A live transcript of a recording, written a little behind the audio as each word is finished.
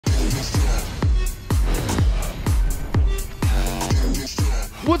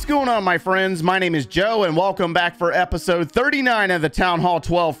What's going on, my friends? My name is Joe, and welcome back for episode 39 of the Town Hall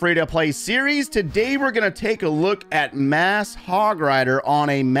 12 free-to-play series. Today, we're going to take a look at Mass Hog Rider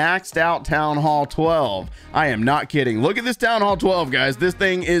on a maxed out Town Hall 12. I am not kidding. Look at this Town Hall 12, guys. This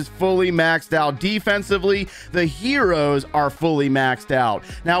thing is fully maxed out defensively. The heroes are fully maxed out.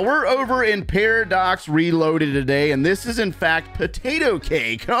 Now, we're over in Paradox Reloaded today, and this is, in fact, Potato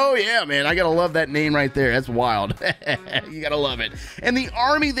Cake. Oh, yeah, man. I got to love that name right there. That's wild. You got to love it. And the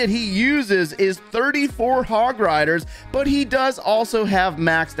army that he uses is 34 Hog Riders, but he does also have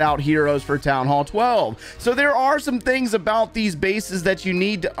maxed out heroes for Town Hall 12. So there are some things about these bases that you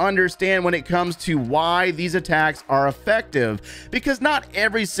need to understand when it comes to why these attacks are effective, because not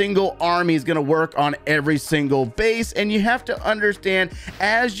every single army is going to work on every single base, and you have to understand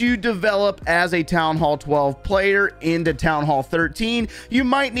as you develop as a Town Hall 12 player into Town Hall 13, you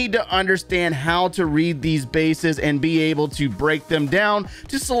might need to understand how to read these bases and be able to break them down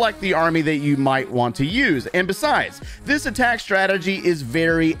to select the army that you might want to use. And besides, this attack strategy is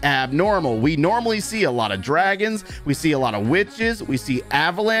very abnormal. We normally see a lot of dragons, we see a lot of witches, we see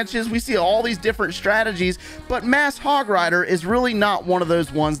avalanches, we see all these different strategies, but Mass Hog Rider is really not one of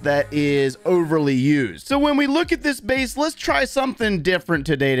those ones that is overly used. So when we look at this base, let's try something different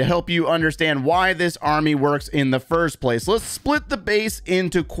today to help you understand why this army works in the first place. Let's split the base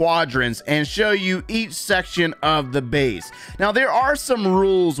into quadrants and show you each section of the base. Now, there are some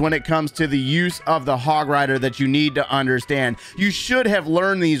rules when it comes to the use of the Hog Rider that you need to understand. You should have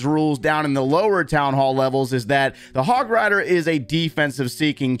learned these rules down in the lower Town Hall levels, is that the Hog Rider is a defensive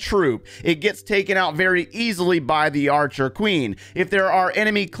seeking troop. It gets taken out very easily by the Archer Queen. If there are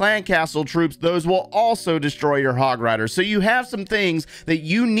enemy clan castle troops, those will also destroy your Hog Rider. So you have some things that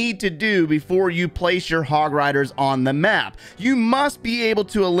you need to do before you place your Hog Riders on the map. You must be able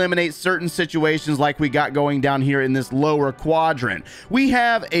to eliminate certain situations like we got going down here in this lower quadrant. We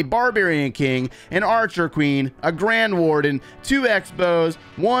have a Barbarian King, an Archer Queen, a Grand Warden, 2 X-Bows,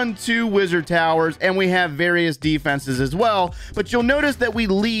 2 Wizard Towers, and we have various defenses as well. But you'll notice that we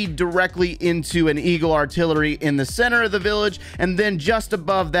lead directly into an Eagle Artillery in the center of the village, and then just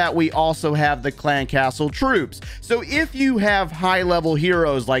above that we also have the Clan Castle troops. So if you have high-level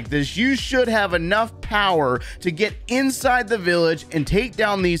heroes like this, you should have enough power to get inside the village and take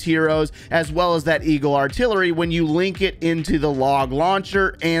down these heroes, as well as that Eagle Artillery when you link it into the log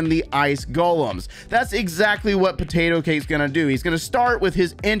launcher and the ice golems. That's exactly what Potato Cake's gonna do. He's gonna start with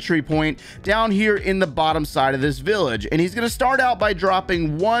his entry point down here in the bottom side of this village, and he's gonna start out by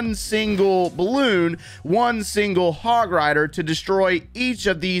dropping one single balloon, one single Hog Rider to destroy each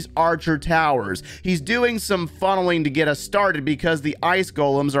of these archer towers. He's doing some funneling to get us started because the ice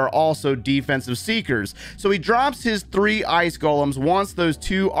golems are also defensive seekers. So he drops his 3 ice golems once those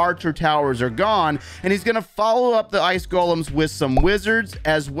 2 archer towers are gone, and he's gonna follow up the ice golems with some wizards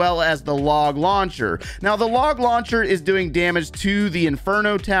as well as the log launcher. Now, the log launcher is doing damage to the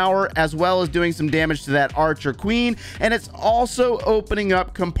Inferno Tower as well as doing some damage to that Archer Queen, and it's also opening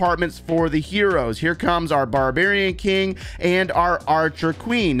up compartments for the heroes. Here comes our Barbarian King and our Archer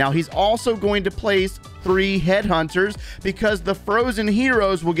Queen. Now, he's also going to place 3 headhunters because the frozen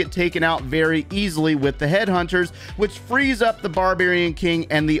heroes will get taken out very easily with the headhunters, which frees up the Barbarian King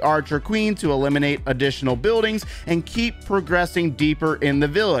and the Archer Queen to eliminate additional buildings and keep progressing deeper in the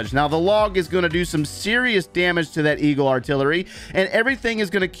village. Now, the log is going to do some serious damage to that Eagle Artillery, and everything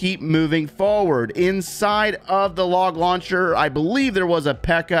is going to keep moving forward. Inside of the log launcher, I believe there was a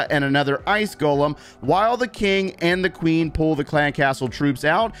P.E.K.K.A. and another ice golem, while the king and the queen pull the clan castle troops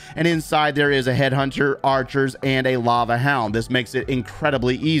out, and inside there is a headhunter, archers, and a lava hound. This makes it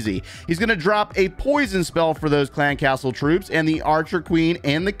incredibly easy. He's going to drop a poison spell for those clan castle troops, and the Archer Queen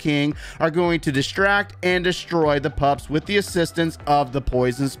and the king are going to distract and destroy the pups with the assistance of the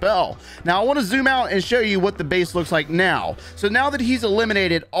poison spell. Now, I want to zoom out and show you what the base looks like now. So now that he's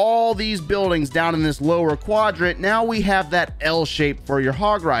eliminated all these buildings down in this lower quadrant, now we have that L shape for your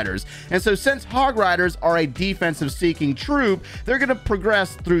Hog Riders. And so since Hog Riders are a defensive seeking troop, they're going to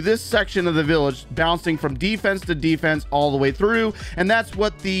progress through this section of the village, bouncing from defense to defense all the way through, and that's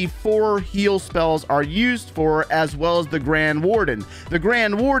what the 4 heal spells are used for, as well as the Grand Warden. The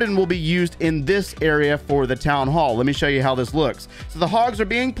Grand Warden will be used in this area for the Town Hall. Let me show you how this looks. So the hogs are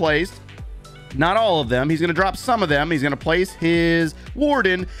being placed. Not all of them. He's going to drop some of them. He's going to place his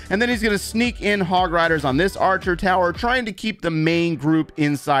warden, and then he's going to sneak in hog riders on this archer tower, trying to keep the main group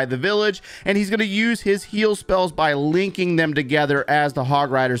inside the village. And he's going to use his heal spells by linking them together as the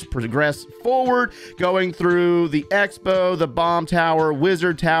hog riders progress forward, going through the expo, the bomb tower,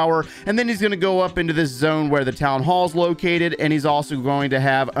 wizard tower, and then he's going to go up into this zone where the town hall is located. And he's also going to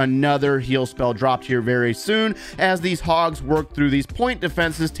have another heal spell dropped here very soon as these hogs work through these point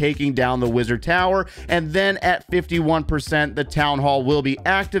defenses, taking down the wizard tower. And then at 51%, the town hall will be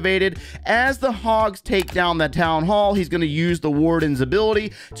activated. As the hogs take down the town hall, he's going to use the warden's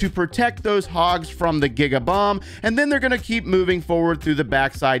ability to protect those hogs from the giga bomb, and then they're going to keep moving forward through the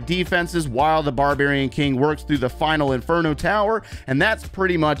backside defenses while the barbarian king works through the final inferno tower. And that's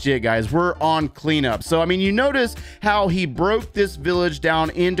pretty much it, guys. We're on cleanup. So I mean, you notice how he broke this village down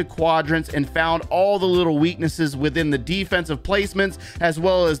into quadrants and found all the little weaknesses within the defensive placements as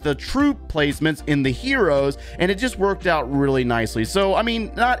well as the troop placements in the heroes, and it just worked out really nicely. So I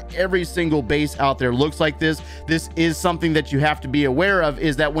mean, not every single base out there looks like this. This is something that you have to be aware of,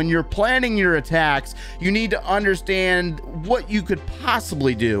 is that when you're planning your attacks, you need to understand what you could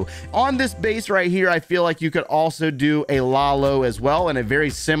possibly do. On this base right here, I feel like you could also do a Lalo as well in a very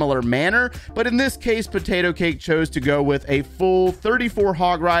similar manner, but in this case, Potato Cake chose to go with a full 34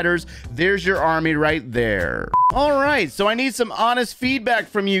 hog riders. There's your army right there. All right, so I need some honest feedback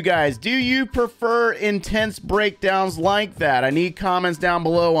from you guys. Do you prefer intense breakdowns like that? I need comments down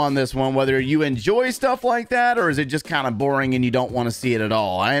below on this one, whether you enjoy stuff like that or is it just kind of boring and you don't want to see it at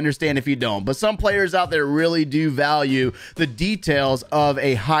all. I understand if you don't, but some players out there really do value the details of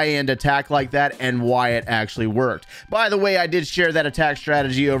a high-end attack like that and why it actually worked. By the way, I did share that attack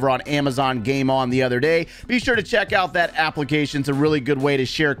strategy over on Amazon Game On the other day. Be sure to check out that application. It's a really good way to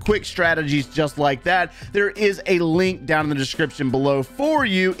share quick strategies just like that. There is a link down in the description below for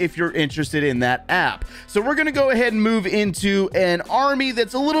you if you're interested in that app. So we're going to go ahead and move into an army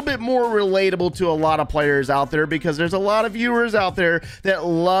that's a little bit more relatable to a lot of players out there, because there's a lot of viewers out there that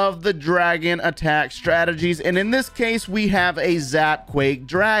love the dragon attack strategies. And in this case, we have a Zap Quake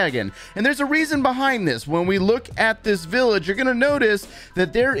dragon. And there's a reason behind this. When we look at this village, you're going to notice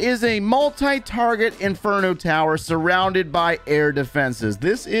that there is a multi-target inferno tower surrounded by air defenses.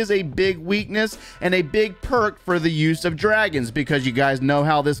 This is a big weakness and a big perk for the use of dragons, because you guys know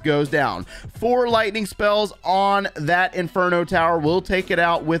how this goes down. 4 lightning spells on that inferno tower will take it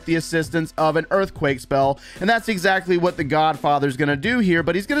out with the assistance of an earthquake spell, and that's exactly what the Godfather's going to do here.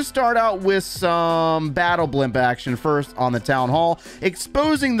 But he's going to start out with some battle blimp action first on the town hall,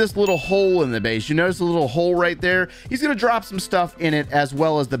 exposing this little hole in the base. You notice a little hole right there? He's going to drop some stuff in it as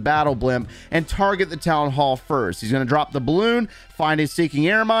well as the battle blimp and target the town hall first. He's going to drop the balloon, find a seeking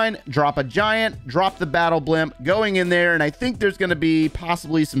air mine, drop a giant, drop the battle blimp, going in there, and I think there's going to be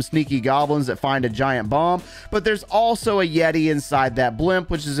possibly some sneaky goblins that find a giant bomb, but there's also a Yeti inside that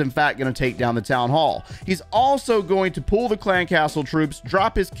blimp, which is in fact going to take down the town hall. He's also going to pull the clan castle troops,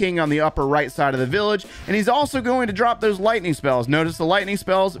 drop his king on the upper right side of the village, and he's also going to drop those lightning spells. Notice the lightning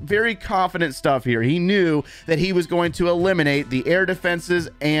spells, very confident stuff here. He knew that he was going to eliminate the air defenses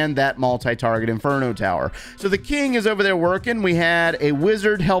and that multi-target inferno tower. So the king is over there working. We had a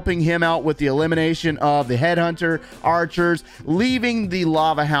wizard helping him out with the elimination of the headhunter, archers, leaving the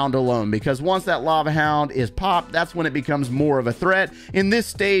lava hound alone, because once that lava hound is popped, that's when it becomes more of a threat. In this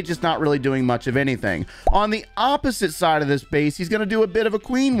stage, it's not really doing much of anything. On the opposite side of this base, he's going to do a bit of a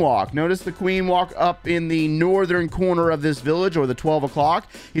queen walk. Notice the queen walk up in the northern corner of this village, or the 12 o'clock.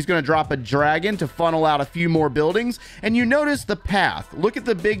 He's going to drop a dragon to funnel out a few more buildings, and you notice the path. Look at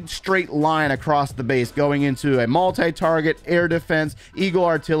the big straight line across the base going into a multi-target air defense, eagle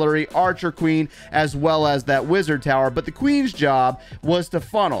artillery, archer queen, as well as that wizard tower. But the queen's job was to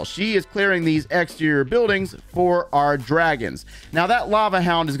funnel. She is clearing these exterior buildings for our dragons. Now that lava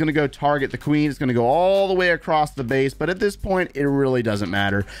hound is going to go target the queen. It's going to go all the way across the base, but at this point it really doesn't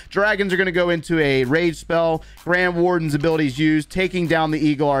matter. Dragons are going to go into a rage spell. Grand Warden's abilities used, taking down the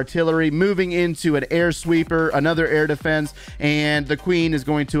eagle artillery, moving into an air sweeper, another air defense, and the queen is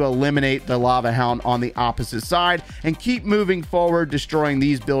going to eliminate the lava hound on the opposite side and keep moving forward, destroying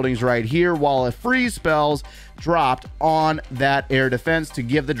these buildings right here, while a freeze spells dropped on that air defense to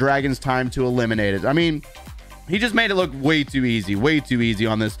give the dragons time to eliminate it. I mean, He just made it look way too easy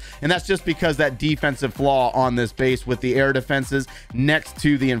on this. And that's just because that defensive flaw on this base with the air defenses next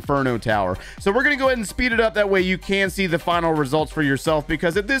to the Inferno Tower. So we're going to go ahead and speed it up. That way you can see the final results for yourself,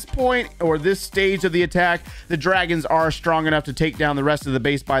 because at this point, or this stage of the attack, the dragons are strong enough to take down the rest of the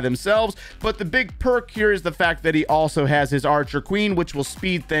base by themselves. But the big perk here is the fact that he also has his Archer Queen, which will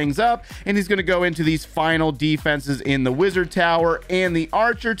speed things up. And he's going to go into these final defenses in the Wizard Tower and the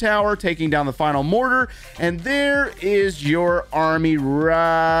Archer Tower, taking down the final mortar. And there is your army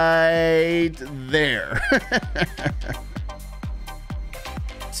right there.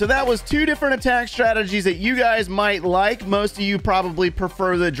 So that was two different attack strategies that you guys might like. Most of you probably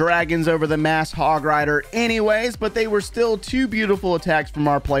prefer the dragons over the Mass Hog Rider anyways, but they were still two beautiful attacks from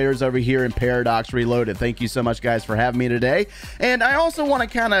our players over here in Paradox Reloaded. Thank you so much, guys, for having me today. And I also want to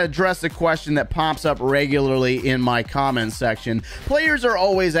kind of address a question that pops up regularly in my comments section. Players are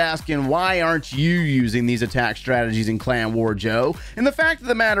always asking, why aren't you using these attack strategies in Clan War, Joe? And the fact of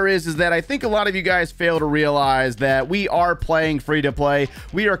the matter is that I think a lot of you guys fail to realize that we are playing free-to-play.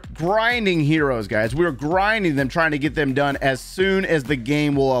 We are grinding heroes, guys. We're grinding them, trying to get them done as soon as the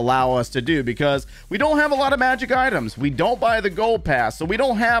game will allow us to do, because we don't have a lot of magic items. We don't buy the gold pass, so we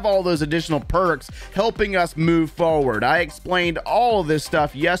don't have all those additional perks helping us move forward. I explained all of this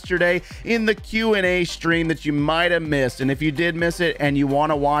stuff yesterday in the Q&A stream that you might have missed, and if you did miss it and you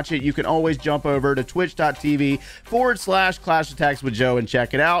want to watch it, you can always jump over to twitch.tv/Clash Attacks with Joe and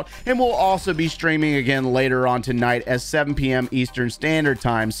check it out. And we'll also be streaming again later on tonight at 7 p.m. Eastern Standard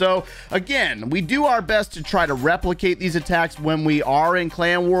Time. So again, we do our best to try to replicate these attacks when we are in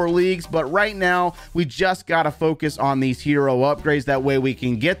Clan War leagues, but right now we just got to focus on these hero upgrades. That way we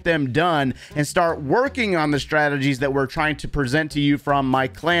can get them done and start working on the strategies that we're trying to present to you from my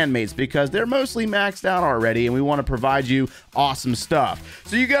clan mates, because they're mostly maxed out already and we want to provide you awesome stuff.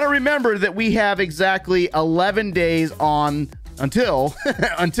 So you got to remember that we have exactly 11 days on until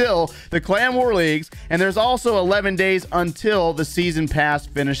the Clan War Leagues, and there's also 11 days until the season pass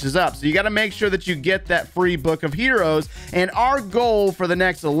finishes up. So you got to make sure that you get that free book of heroes, and our goal for the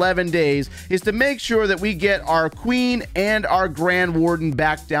next 11 days is to make sure that we get our Queen and our Grand Warden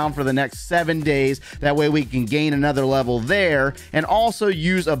back down for the next 7 days. That way we can gain another level there, and also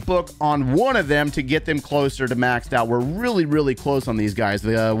use a book on one of them to get them closer to maxed out. We're really close on these guys.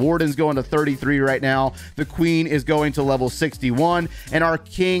 The Warden's going to 33 right now. The Queen is going to level 61, and our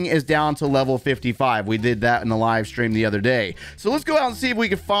King is down to level 55. We did that in the live stream the other day. So let's go out and see if we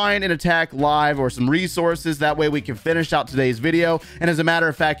can find an attack live or some resources. That way we can finish out today's video. And as a matter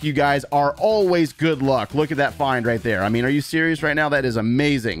of fact, you guys are always good luck. Look at that find right there. I mean, are you serious right now? That is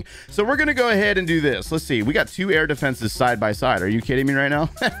amazing. So we're going to go ahead and do this. Let's see. We got two air defenses side by side. Are you kidding me right now?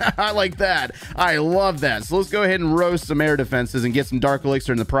 I like that. I love that. So let's go ahead and roast some air defenses and get some Dark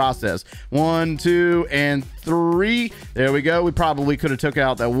Elixir in the process. 1, 2, and 3. There we go. We probably could have took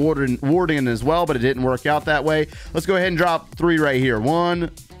out that warden as well, but it didn't work out that way. Let's go ahead and drop 3 right here. 1,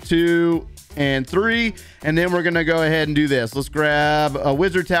 2, and 3. And then we're going to go ahead and do this. Let's grab a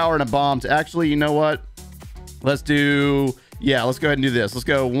Wizard Tower and a bomb. Actually, you know what? Let's do... Yeah, let's go ahead and do this. Let's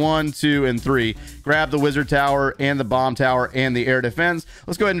go 1, 2, and 3. Grab the Wizard Tower and the Bomb Tower and the Air Defense.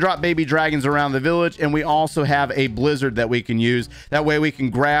 Let's go ahead and drop baby dragons around the village. And we also have a Blizzard that we can use. That way we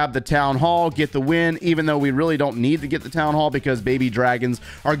can grab the Town Hall, get the win, even though we really don't need to get the Town Hall because baby dragons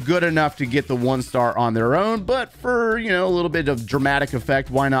are good enough to get the 1-star on their own. But for, you know, a little bit of dramatic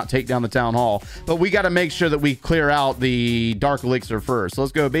effect, why not take down the Town Hall? But we got to make sure that we clear out the Dark Elixir first. So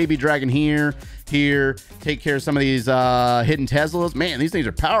let's go baby dragon here. Take care of some of these hidden Teslas. Man, these things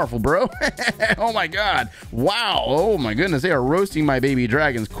are powerful, bro. Oh my god. Wow. Oh my goodness, they are roasting my baby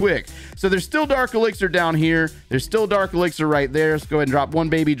dragons quick. So there's still Dark Elixir down here. There's still Dark Elixir right there. Let's go ahead and drop one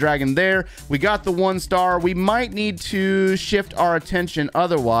baby dragon there. We got the 1-star. We might need to shift our attention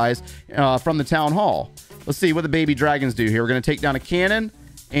otherwise from the Town Hall. Let's see what the baby dragons do here. We're going to take down a cannon.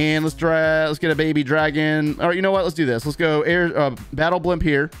 And let's get a baby dragon. All right, you know what? Let's do this. Let's go air battle blimp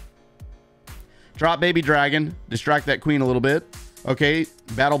here. Drop baby dragon, distract that queen a little bit. Okay,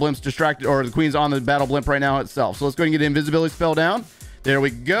 battle blimp's distracted, or the queen's on the battle blimp right now itself. So let's go and get the invisibility spell down. There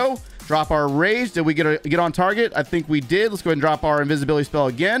we go. Drop our rage. Did we get on target? I think we did. Let's go ahead and drop our invisibility spell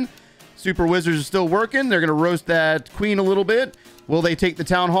again. Super wizards are still working. They're going to roast that queen a little bit. Will they take the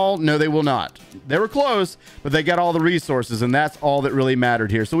town hall? No, they will not. They were close, but they got all the resources, and that's all that really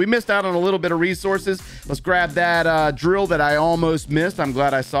mattered here. So we missed out on a little bit of resources. Let's grab that drill that I almost missed. I'm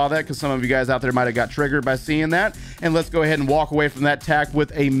glad I saw that because some of you guys out there might have got triggered by seeing that. And let's go ahead and walk away from that attack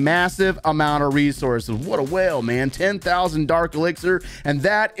with a massive amount of resources. What a whale, man. 10,000 dark elixir, and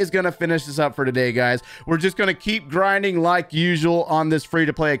that is going to finish this up for today, guys. We're just going to keep grinding like usual on this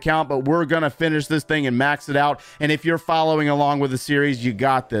free-to-play account, but we're going to finish this thing and max it out. And if you're following along with the series, you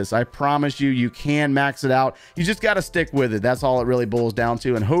got this. I promise you, you can max it out. You just got to stick with it. That's all it really boils down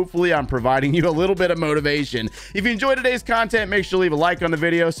to. And hopefully I'm providing you a little bit of motivation. If you enjoyed today's content, make sure to leave a like on the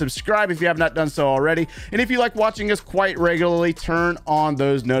video, subscribe if you have not done so already. And if you like watching us quite regularly, turn on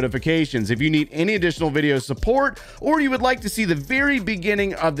those notifications. If you need any additional video support, or you would like to see the very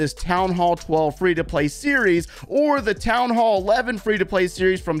beginning of this Town Hall 12 free-to-play series, or the Town Hall 11 free-to-play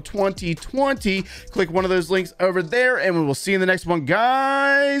series from 2020, click one of those links over there, and we will see you in the next one,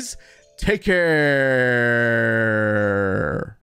 guys. Take care.